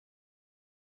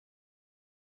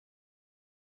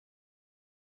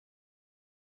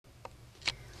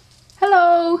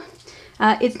Hello!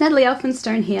 It's Natalie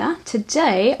Elphinstone here.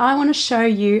 Today I want to show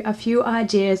you a few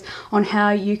ideas on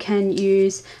how you can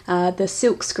use the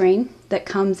Silkscreen that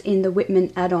comes in the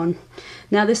Whitman add-on.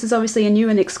 Now this is obviously a new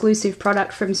and exclusive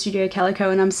product from Studio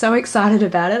Calico and I'm so excited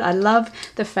about it. I love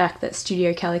the fact that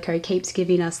Studio Calico keeps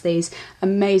giving us these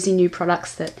amazing new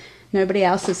products that nobody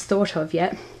else has thought of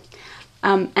yet.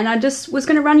 And I just was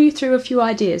going to run you through a few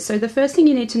ideas. So the first thing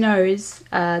you need to know is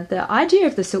the idea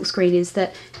of the Silkscreen is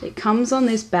that it comes on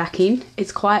this backing.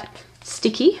 It's quite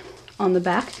sticky on the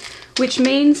back, which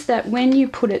means that when you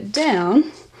put it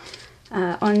down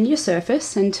on your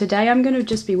surface, and today I'm going to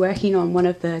just be working on one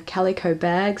of the Calico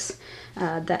bags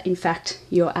that in fact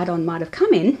your add-on might have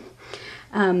come in,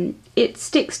 it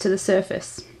sticks to the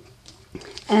surface.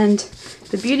 And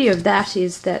the beauty of that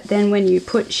is that then when you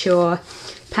put your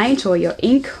paint or your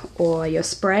ink or your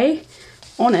spray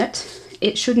on it,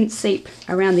 it shouldn't seep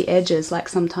around the edges like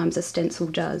sometimes a stencil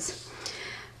does.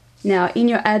 Now in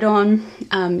your add-on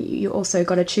you also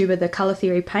got a tube of the Colour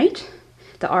Theory paint,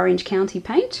 the Orange County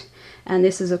paint, and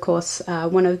this is of course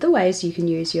one of the ways you can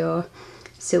use your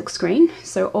Silkscreen.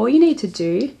 So all you need to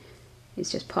do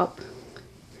is just pop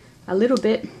a little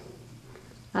bit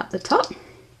up the top.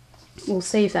 We'll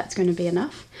see if that's going to be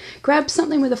enough. Grab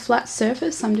something with a flat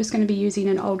surface. I'm just going to be using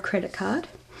an old credit card.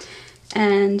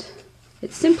 And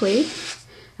it's simply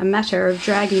a matter of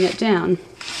dragging it down.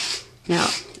 Now,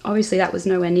 obviously that was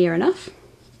nowhere near enough.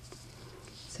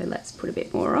 So let's put a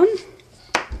bit more on.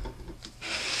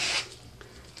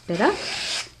 Better.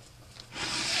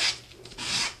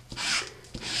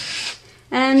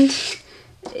 And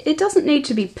it doesn't need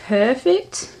to be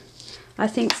perfect. I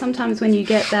think sometimes when you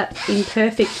get that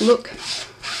imperfect look,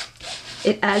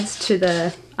 it adds to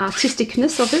the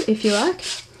artisticness of it, if you like.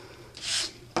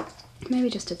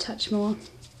 Maybe just a touch more.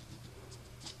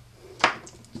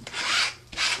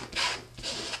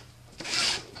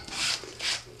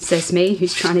 Says me,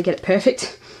 who's trying to get it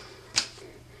perfect.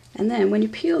 And then when you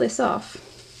peel this off,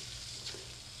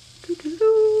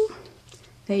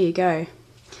 there you go.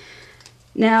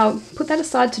 Now put that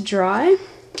aside to dry.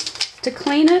 To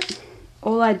clean it,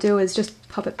 all I do is just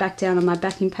pop it back down on my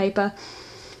backing paper,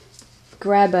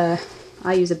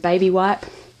 I use a baby wipe,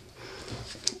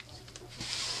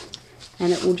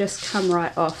 and it will just come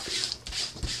right off.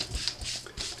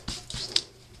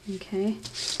 Okay,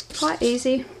 quite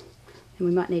easy, and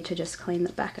we might need to just clean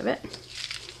the back of it.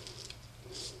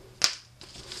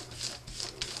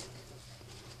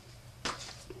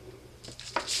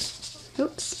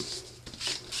 Oops.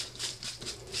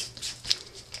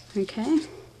 Okay.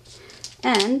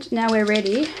 And now we're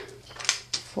ready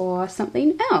for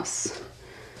something else.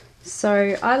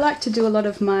 So I like to do a lot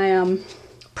of my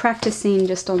practicing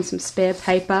just on some spare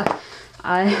paper.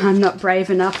 I'm not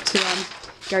brave enough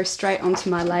to go straight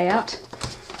onto my layout.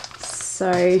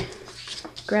 So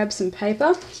grab some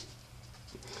paper,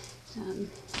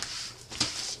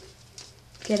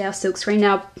 get our Silkscreen.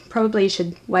 Now probably you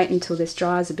should wait until this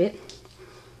dries a bit,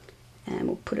 and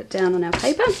we'll put it down on our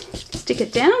paper, stick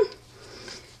it down.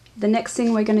 The next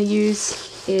thing we're going to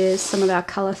use is some of our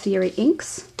Colour Theory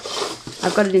inks.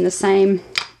 I've got it in the same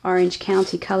Orange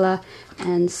County colour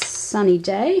and Sunny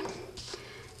Day.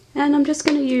 And I'm just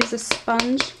going to use a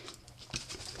sponge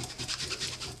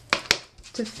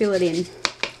to fill it in.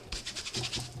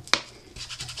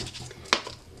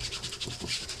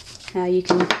 Now you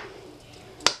can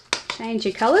change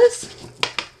your colours,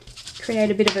 create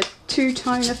a bit of a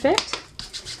two-tone effect.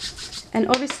 And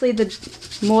obviously the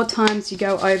more times you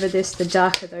go over this, the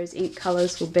darker those ink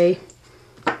colours will be.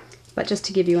 But just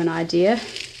to give you an idea,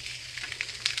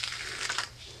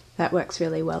 that works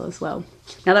really well as well.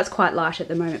 Now that's quite light at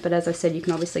the moment, but as I said, you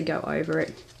can obviously go over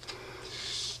it.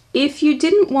 If you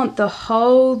didn't want the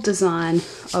whole design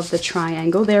of the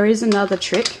triangle, there is another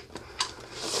trick.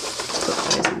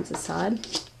 Put those ones aside.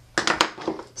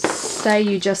 Say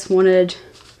you just wanted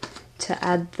to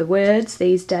add the words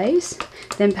these days,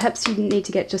 then perhaps you need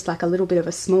to get just like a little bit of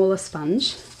a smaller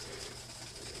sponge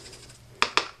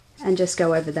and just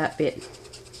go over that bit.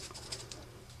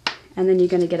 And then you're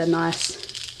going to get a nice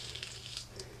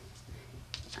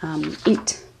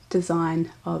inked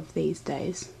design of these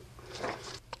days.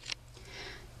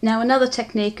 Now another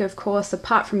technique, of course,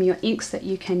 apart from your inks that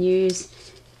you can use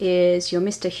is your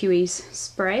Mr. Huey's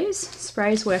sprays.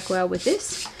 Sprays work well with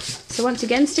this. So once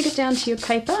again, stick it down to your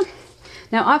paper.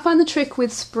 Now I find the trick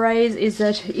with sprays is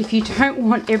that if you don't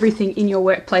want everything in your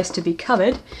workplace to be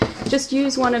covered, just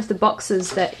use one of the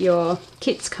boxes that your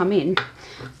kits come in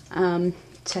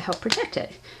to help protect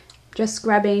it. Just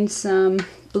grabbing some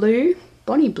blue,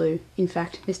 Bonnie Blue in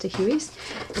fact, Mr. Huey's,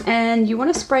 and you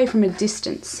want to spray from a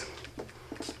distance.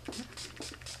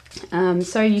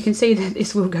 So you can see that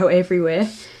this will go everywhere,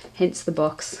 hence the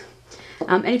box.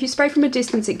 And if you spray from a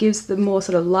distance, it gives the more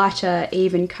sort of lighter,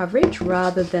 even coverage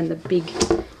rather than the big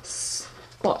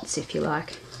spots, if you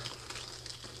like.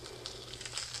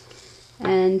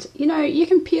 And you know, you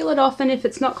can peel it off, and if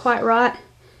it's not quite right,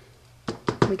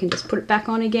 we can just put it back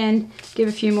on again, give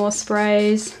a few more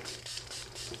sprays,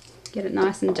 get it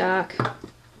nice and dark,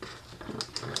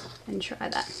 and try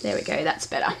that. There we go, that's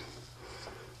better.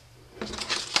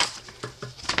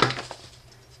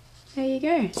 There you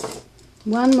go.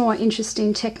 One more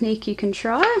interesting technique you can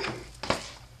try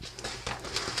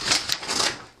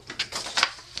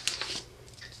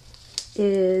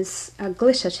is a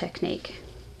glitter technique.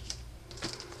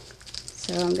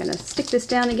 So I'm going to stick this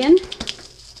down again.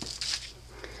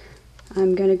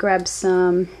 I'm going to grab just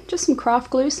some craft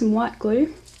glue, some white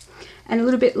glue, and a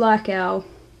little bit like our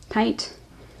paint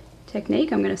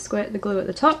technique, I'm going to squirt the glue at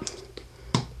the top.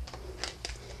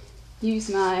 Use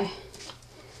my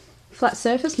flat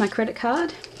surface, my credit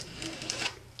card,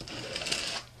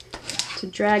 to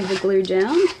drag the glue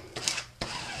down.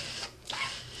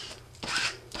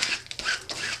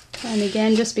 And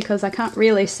again, just because I can't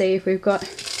really see if we've got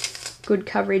good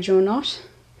coverage or not,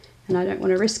 and I don't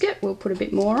want to risk it, we'll put a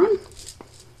bit more on.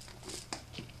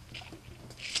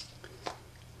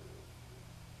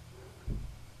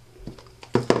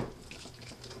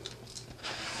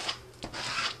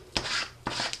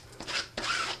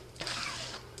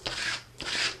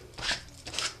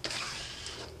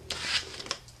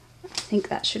 I think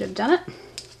that should have done it.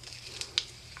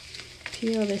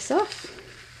 Peel this off.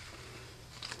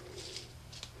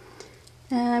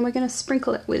 And we're going to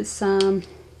sprinkle it with some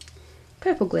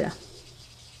purple glitter.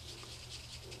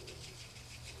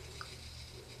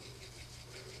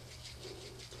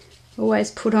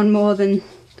 Always put on more than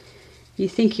you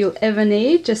think you'll ever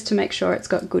need, just to make sure it's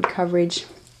got good coverage.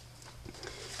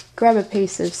 Grab a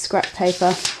piece of scrap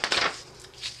paper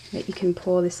that you can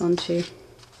pour this onto.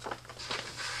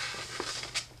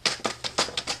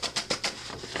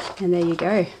 And there you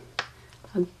go,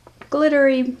 a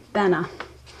glittery banner.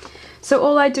 So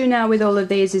all I do now with all of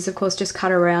these is of course just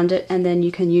cut around it, and then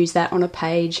you can use that on a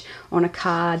page, on a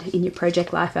card, in your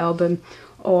Project Life album,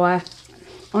 or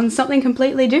on something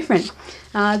completely different.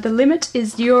 The limit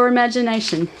is your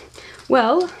imagination.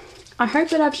 Well, I hope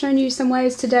that I've shown you some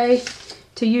ways today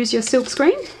to use your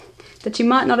Silkscreen that you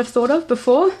might not have thought of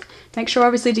before. Make sure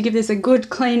obviously to give this a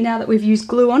good clean now that we've used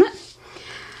glue on it.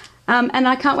 And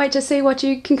I can't wait to see what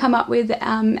you can come up with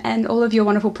and all of your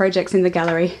wonderful projects in the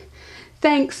gallery.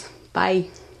 Thanks, bye.